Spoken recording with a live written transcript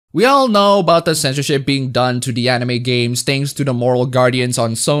We all know about the censorship being done to the anime games thanks to the moral guardians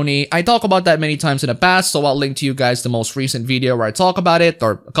on Sony. I talk about that many times in the past, so I'll link to you guys the most recent video where I talk about it,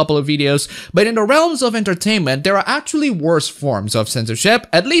 or a couple of videos. But in the realms of entertainment, there are actually worse forms of censorship.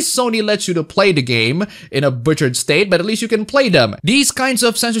 At least Sony lets you to play the game in a butchered state, but at least you can play them. These kinds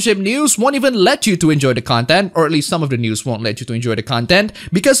of censorship news won't even let you to enjoy the content, or at least some of the news won't let you to enjoy the content,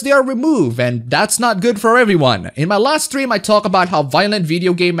 because they are removed, and that's not good for everyone. In my last stream, I talk about how violent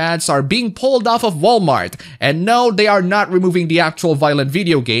video game ads are being pulled off of Walmart. And no, they are not removing the actual violent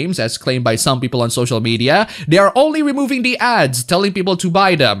video games, as claimed by some people on social media. They are only removing the ads, telling people to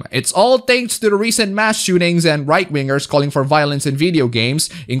buy them. It's all thanks to the recent mass shootings and right-wingers calling for violence in video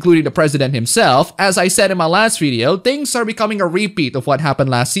games, including the president himself. As I said in my last video, things are becoming a repeat of what happened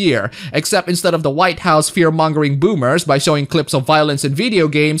last year, except instead of the White House fear-mongering boomers by showing clips of violence in video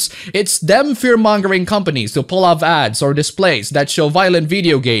games, it's them fear-mongering companies to pull off ads or displays that show violent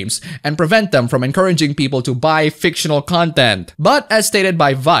video games and prevent them from encouraging people to buy fictional content. But as stated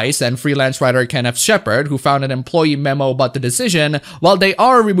by Vice and freelance writer Kenneth Shepard, who found an employee memo about the decision, while they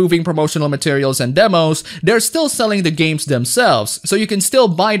are removing promotional materials and demos, they're still selling the games themselves, so you can still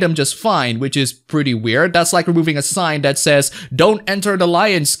buy them just fine, which is pretty weird. That's like removing a sign that says, "Don't enter the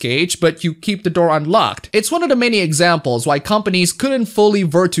lion's cage," but you keep the door unlocked. It's one of the many examples why companies couldn't fully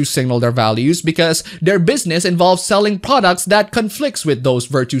virtue signal their values, because their business involves selling products that conflicts with those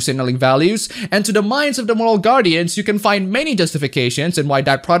virtue signaling values, and to the minds of the moral guardians, you can find many justifications in why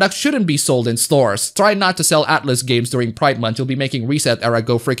that product shouldn't be sold in stores. Try not to sell Atlus games during Pride Month, you'll be making Reset Era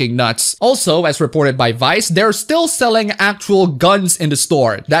go freaking nuts. Also, as reported by Vice, they're still selling actual guns in the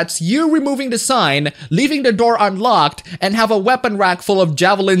store. That's you removing the sign, leaving the door unlocked, and have a weapon rack full of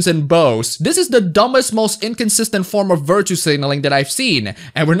javelins and bows. This is the dumbest, most inconsistent form of virtue signaling that I've seen.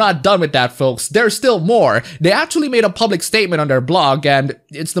 And we're not done with that, folks. There's still more. They actually made a public statement on their blog, and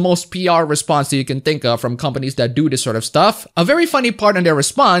it's the most PR response that you can think of from companies that do this sort of stuff. A very funny part in their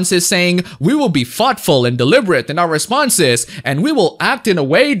response is saying, "We will be thoughtful and deliberate in our responses, and we will act in a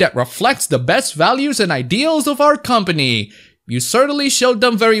way that reflects the best values and ideals of our company." You certainly showed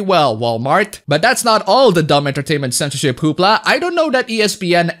them very well, Walmart. But that's not all the dumb entertainment censorship hoopla. I don't know that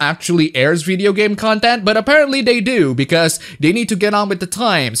ESPN actually airs video game content, but apparently they do, because they need to get on with the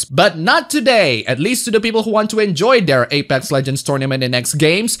times. But not today, at least to the people who want to enjoy their Apex Legends tournament in X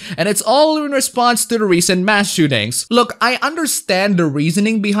Games, and it's all in response to the recent mass shootings. Look, I understand the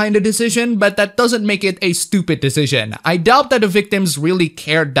reasoning behind the decision, but that doesn't make it a stupid decision. I doubt that the victims really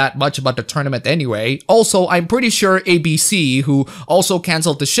cared that much about the tournament anyway. Also, I'm pretty sure ABC, who also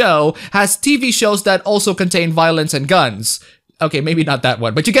canceled the show, has TV shows that also contain violence and guns. Okay, maybe not that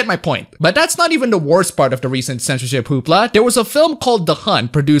one, but you get my point. But that's not even the worst part of the recent censorship hoopla. There was a film called The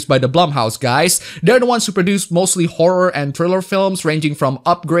Hunt, produced by the Blumhouse guys. They're the ones who produce mostly horror and thriller films, ranging from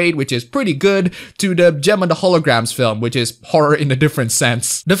Upgrade, which is pretty good, to the Gem and the Holograms film, which is horror in a different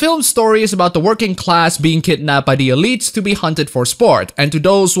sense. The film's story is about the working class being kidnapped by the elites to be hunted for sport. And to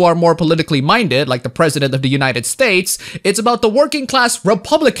those who are more politically minded, like the President of the United States, it's about the working class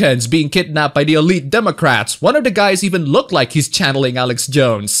Republicans being kidnapped by the elite Democrats. One of the guys even looked like he's channeling Alex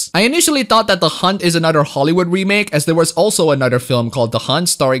Jones. I initially thought that The Hunt is another Hollywood remake, as there was also another film called The Hunt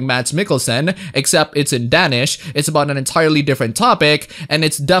starring Mads Mikkelsen, except it's in Danish. It's about an entirely different topic, and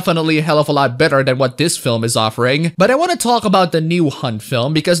it's definitely a hell of a lot better than what this film is offering. But I want to talk about the new Hunt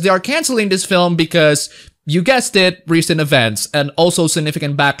film, because they are canceling this film because, you guessed it, recent events, and also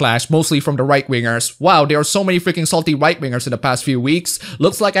significant backlash, mostly from the right-wingers. Wow, there are so many freaking salty right-wingers in the past few weeks.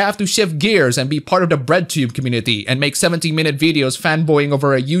 Looks like I have to shift gears and be part of the BreadTube community and make 17-minute videos fanboying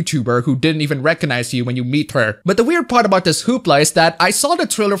over a YouTuber who didn't even recognize you when you meet her. But the weird part about this hoopla is that I saw the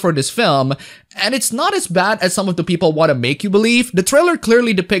trailer for this film, and it's not as bad as some of the people want to make you believe. The trailer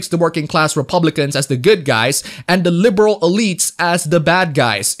clearly depicts the working class Republicans as the good guys and the liberal elites as the bad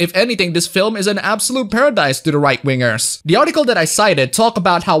guys. If anything, this film is an absolute paradise to the right-wingers. The article that I cited talked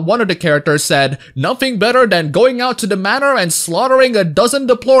about how one of the characters said, "Nothing better than going out to the manor and slaughtering a dozen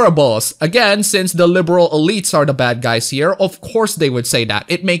deplorables." Again, since the liberal elites are the bad guys here, of course they would say that.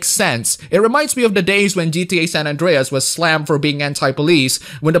 It makes sense. It reminds me of the days when GTA San Andreas was slammed for being anti-police,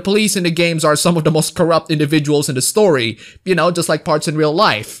 when the police in the games are some of the most corrupt individuals in the story. You know, just like parts in real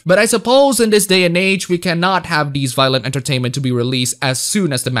life. But I suppose in this day and age, we cannot have these violent entertainment to be released as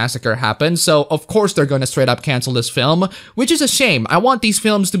soon as the massacre happens, so of course they're gonna straight up cancel this film, which is a shame. I want these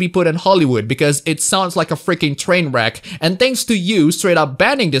films to be put in Hollywood because it sounds like a freaking train wreck, and thanks to you straight up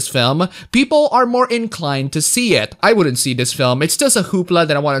banning this film, people are more inclined to see it. I wouldn't see this film. It's just a hoopla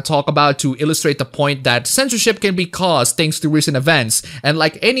that I want to talk about to illustrate the point that censorship can be caused thanks to recent events, and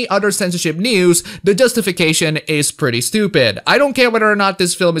like any other censorship news, news, the justification is pretty stupid. I don't care whether or not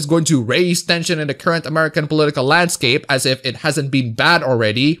this film is going to raise tension in the current American political landscape, as if it hasn't been bad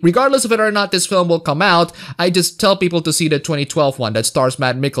already. Regardless of whether or not this film will come out, I just tell people to see the 2012 one that stars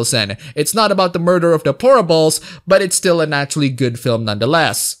Matt Mikkelsen. It's not about the murder of the Porables, but it's still a naturally good film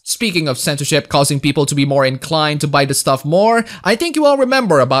nonetheless. Speaking of censorship causing people to be more inclined to buy the stuff more, I think you all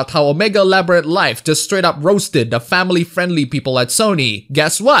remember about how Omega Elaborate Life just straight up roasted the family-friendly people at Sony.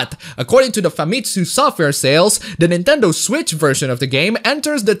 Guess what? According to the Famitsu software sales, the Nintendo Switch version of the game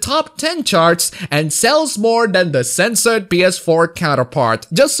enters the top 10 charts and sells more than the censored PS4 counterpart.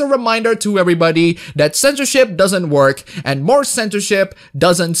 Just a reminder to everybody that censorship doesn't work and more censorship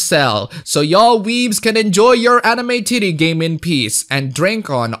doesn't sell. So y'all weebs can enjoy your anime titty game in peace and drink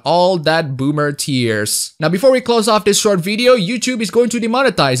on all that boomer tears. Now before we close off this short video, YouTube is going to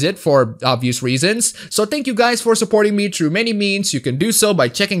demonetize it for obvious reasons. So thank you guys for supporting me through many means. You can do so by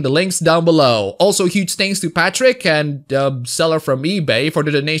checking the links down below. Also huge thanks to Patrick and seller from eBay for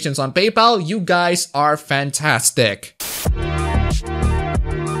the donations on PayPal. You guys are fantastic.